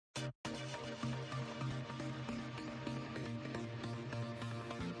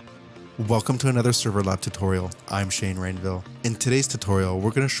Welcome to another Server Lab tutorial. I'm Shane Rainville. In today's tutorial, we're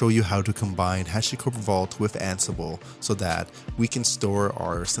going to show you how to combine Hashicorp Vault with Ansible so that we can store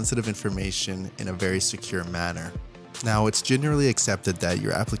our sensitive information in a very secure manner. Now, it's generally accepted that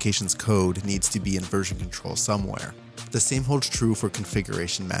your application's code needs to be in version control somewhere. The same holds true for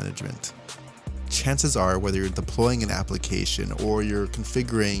configuration management. Chances are, whether you're deploying an application or you're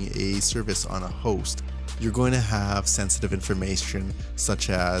configuring a service on a host, you're going to have sensitive information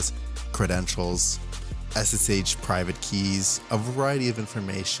such as credentials, SSH private keys, a variety of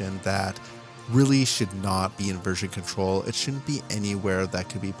information that really should not be in version control. It shouldn't be anywhere that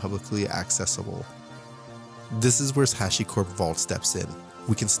could be publicly accessible. This is where Hashicorp Vault steps in.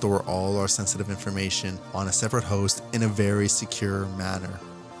 We can store all our sensitive information on a separate host in a very secure manner.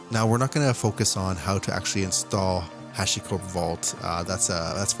 Now, we're not going to focus on how to actually install Hashicorp Vault,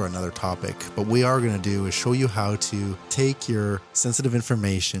 that's for another topic. But what we are going to do is show you how to take your sensitive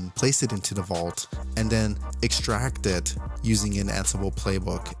information, place it into the vault, and then extract it using an Ansible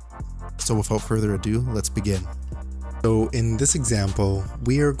playbook. So without further ado, let's begin. So in this example,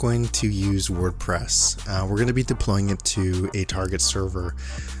 we are going to use WordPress. We're going to be deploying it to a target server,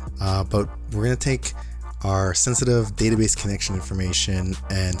 but we're going to take our sensitive database connection information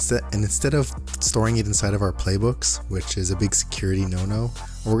and instead of storing it inside of our playbooks, which is a big security no-no,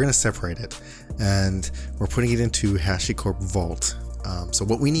 we're going to separate it and we're putting it into Hashicorp Vault. So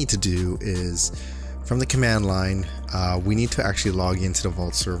what we need to do is, from the command line, we need to actually log into the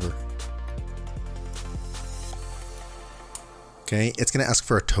Vault server. Okay, it's going to ask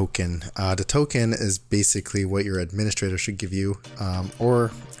for a token. The token is basically what your administrator should give you, or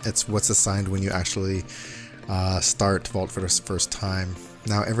it's what's assigned when you actually start Vault for the first time.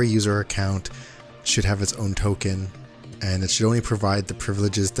 Now, every user account should have its own token, and it should only provide the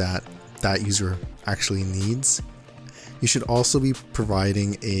privileges that that user actually needs. You should also be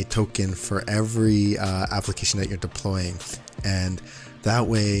providing a token for every application that you're deploying, and that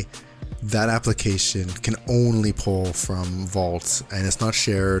way that application can only pull from Vault, and it's not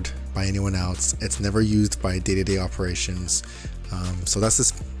shared by anyone else. It's never used by day-to-day operations. So that's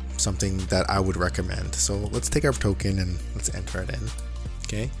just something that I would recommend. So let's take our token and let's enter it in.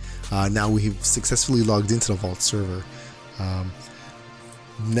 Okay. Now we've successfully logged into the Vault server.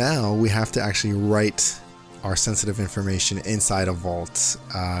 Now we have to actually write our sensitive information inside of Vault.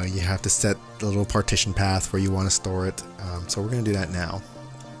 You have to set the little partition path where you want to store it. So we're going to do that now.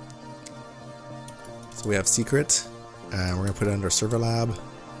 So we have secret, and we're going to put it under Server Lab,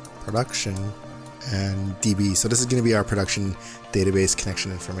 Production, and DB. So this is going to be our production database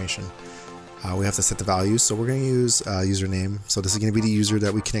connection information. We have to set the values, so we're going to use username. So this is going to be the user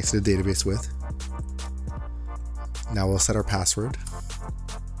that we connect to the database with. Now we'll set our password.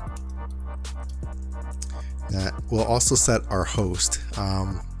 We'll also set our host.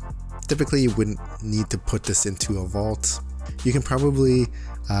 Typically, you wouldn't need to put this into a Vault. You can probably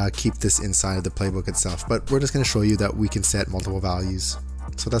keep this inside the playbook itself, but we're just going to show you that we can set multiple values.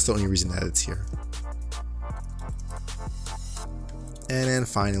 So that's the only reason that it's here. And then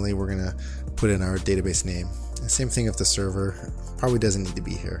finally, we're going to put in our database name. The same thing if the server probably doesn't need to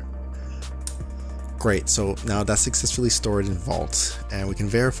be here. Great, so now that's successfully stored in Vault, and we can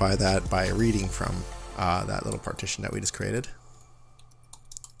verify that by reading from that little partition that we just created.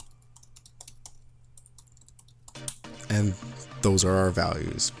 And those are our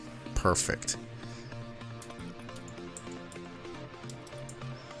values. Perfect.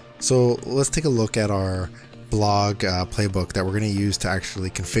 So let's take a look at our blog playbook that we're going to use to actually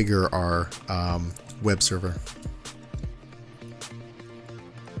configure our web server.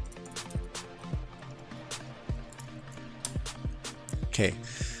 Okay,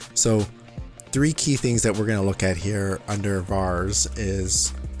 so three key things that we're going to look at here under vars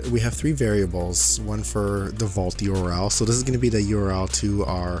is we have three variables, one for the Vault URL. So this is going to be the URL to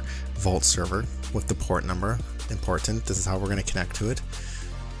our Vault server with the port number. Important, this is how we're going to connect to it.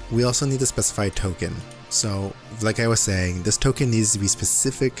 We also need to specify a token. So like I was saying, this token needs to be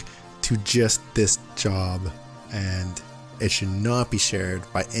specific to just this job, and it should not be shared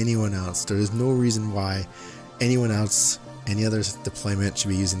by anyone else. There is no reason why anyone else, any other deployment should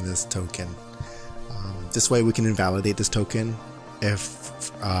be using this token. This way we can invalidate this token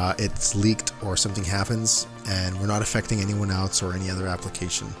if it's leaked or something happens and we're not affecting anyone else or any other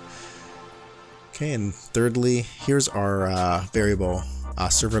application. Okay, and thirdly, here's our variable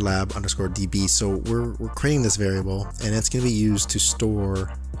serverlab_db. So we're creating this variable, and it's going to be used to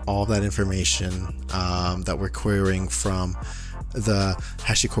store all that information that we're querying from the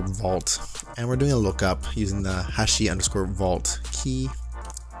Hashicorp Vault, and we're doing a lookup using the Hashi_Vault key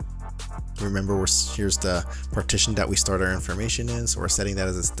Remember, here's the partition that we store our information in, so we're setting that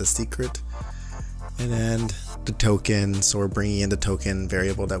as the secret. And then the token, so we're bringing in the token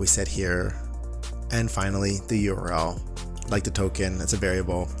variable that we set here. And finally, the URL, like the token, it's a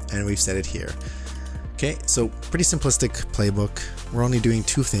variable, and we've set it here. Okay, so pretty simplistic playbook. We're only doing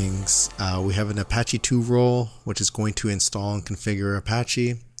two things. We have an Apache 2 role, which is going to install and configure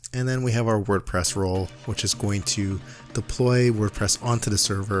Apache. And then we have our WordPress role, which is going to deploy WordPress onto the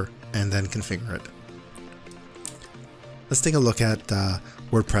server and then configure it. Let's take a look at the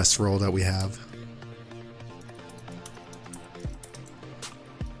WordPress role that we have.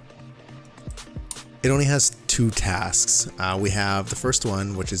 It only has two tasks. We have the first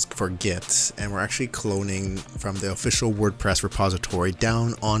one, which is for Git, and we're actually cloning from the official WordPress repository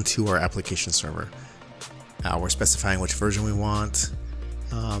down onto our application server. We're specifying which version we want.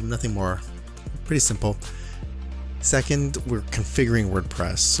 Nothing more, pretty simple. Second, we're configuring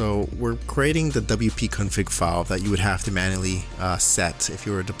WordPress. So we're creating the WP config file that you would have to manually set if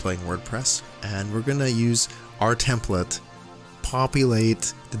you were deploying WordPress. And we're gonna use our template,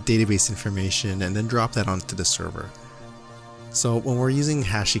 populate the database information, and then drop that onto the server. So when we're using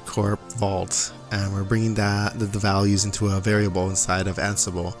Hashicorp Vault and we're bringing the values into a variable inside of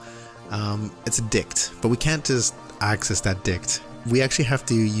Ansible, it's a dict, but we can't just access that dict. We actually have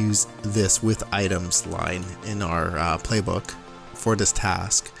to use this with items line in our playbook for this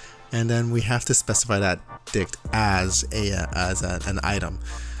task, and then we have to specify that dict as an item.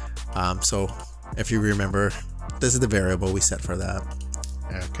 So if you remember, this is the variable we set for that.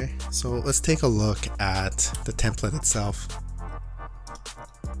 Okay, so let's take a look at the template itself.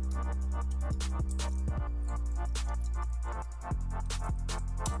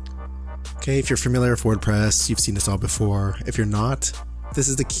 Okay, if you're familiar with WordPress, you've seen this all before. If you're not, this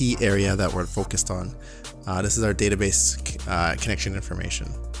is the key area that we're focused on. This is our database connection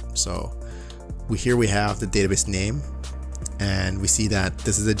information. So here we have the database name, and we see that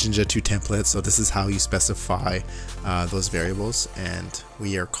this is a Jinja 2 template, so this is how you specify those variables, and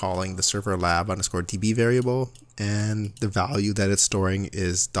we are calling the server lab _db variable, and the value that it's storing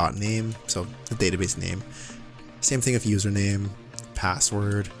is .name, so the database name. Same thing with username,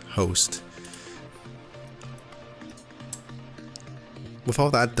 password, host. With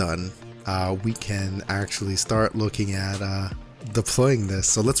all that done, we can actually start looking at deploying this.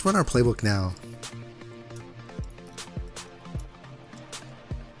 So let's run our playbook now.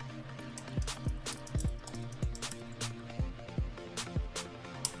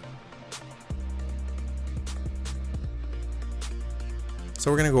 So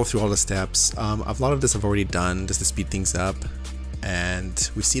we're going to go through all the steps. A lot of this I've already done just to speed things up, and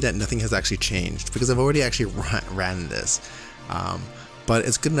we see that nothing has actually changed because I've already actually ran this. But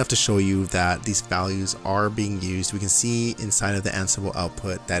it's good enough to show you that these values are being used. We can see inside of the Ansible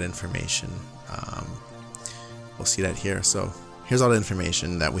output that information. We'll see that here. So here's all the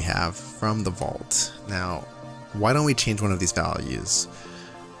information that we have from the vault. Now, why don't we change one of these values?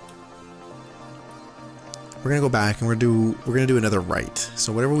 We're gonna go back and we're gonna do another write.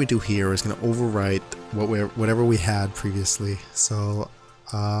 So whatever we do here is gonna overwrite whatever we had previously. So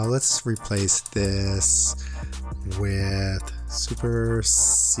let's replace this with super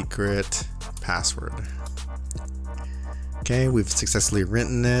secret password. Okay, we've successfully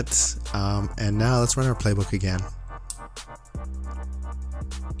written it, and now let's run our playbook again.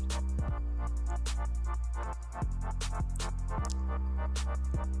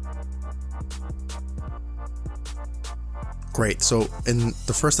 Great, so in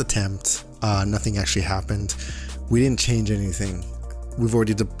the first attempt, nothing actually happened. We didn't change anything.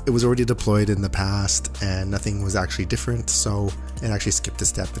 It was already deployed in the past and nothing was actually different, so it actually skipped a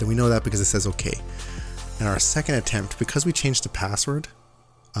step, and we know that because it says okay. In our second attempt, because we changed the password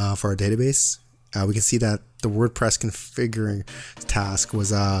for our database, we can see that the WordPress configuring task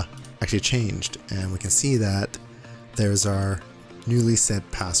was actually changed, and we can see that there's our newly set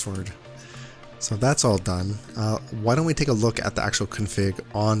password. So that's all done. Why don't we take a look at the actual config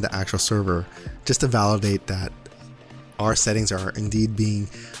on the actual server just to validate that our settings are indeed being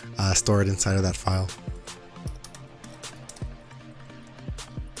stored inside of that file.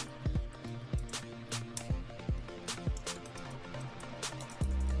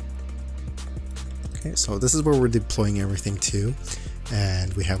 Okay, so this is where we're deploying everything to,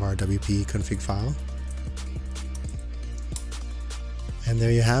 and we have our WP config file. And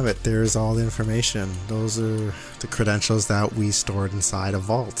there you have it. There's all the information. Those are the credentials that we stored inside a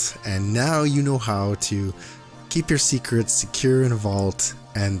vault. And now you know how to keep your secrets secure in a vault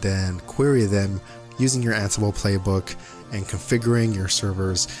and then query them using your Ansible playbook and configuring your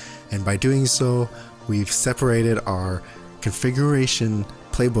servers. And by doing so, we've separated our configuration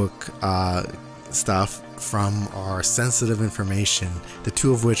playbook stuff from our sensitive information, the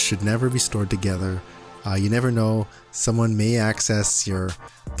two of which should never be stored together. You never know, someone may access your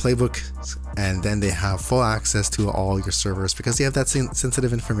playbook and then they have full access to all your servers because they have that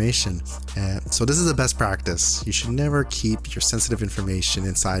sensitive information. So this is a best practice. You should never keep your sensitive information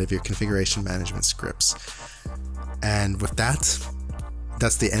inside of your configuration management scripts. And with that,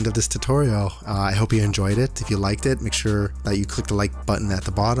 that's the end of this tutorial. I hope you enjoyed it. If you liked it, make sure that you click the like button at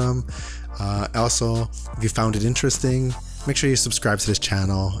the bottom. Also, if you found it interesting, make sure you subscribe to this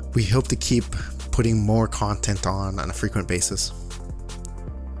channel. We hope to keep putting more content on a frequent basis.